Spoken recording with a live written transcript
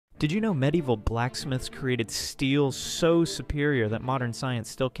Did you know medieval blacksmiths created steel so superior that modern science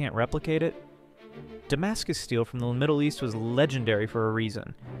still can't replicate it? Damascus steel from the Middle East was legendary for a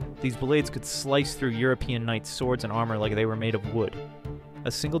reason. These blades could slice through European knights' swords and armor like they were made of wood. A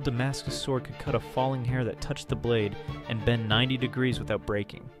single Damascus sword could cut a falling hair that touched the blade and bend 90 degrees without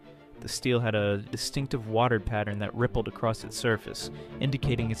breaking. The steel had a distinctive watered pattern that rippled across its surface,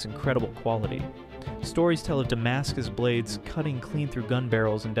 indicating its incredible quality. Stories tell of Damascus blades cutting clean through gun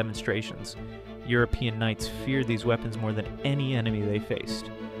barrels in demonstrations. European knights feared these weapons more than any enemy they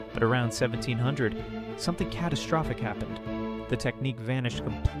faced. But around 1700, something catastrophic happened. The technique vanished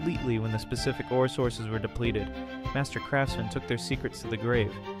completely when the specific ore sources were depleted. Master craftsmen took their secrets to the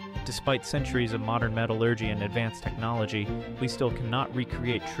grave. Despite centuries of modern metallurgy and advanced technology, we still cannot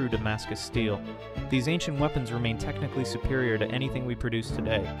recreate true Damascus steel. These ancient weapons remain technically superior to anything we produce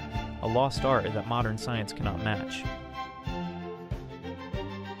today, a lost art that modern science cannot match.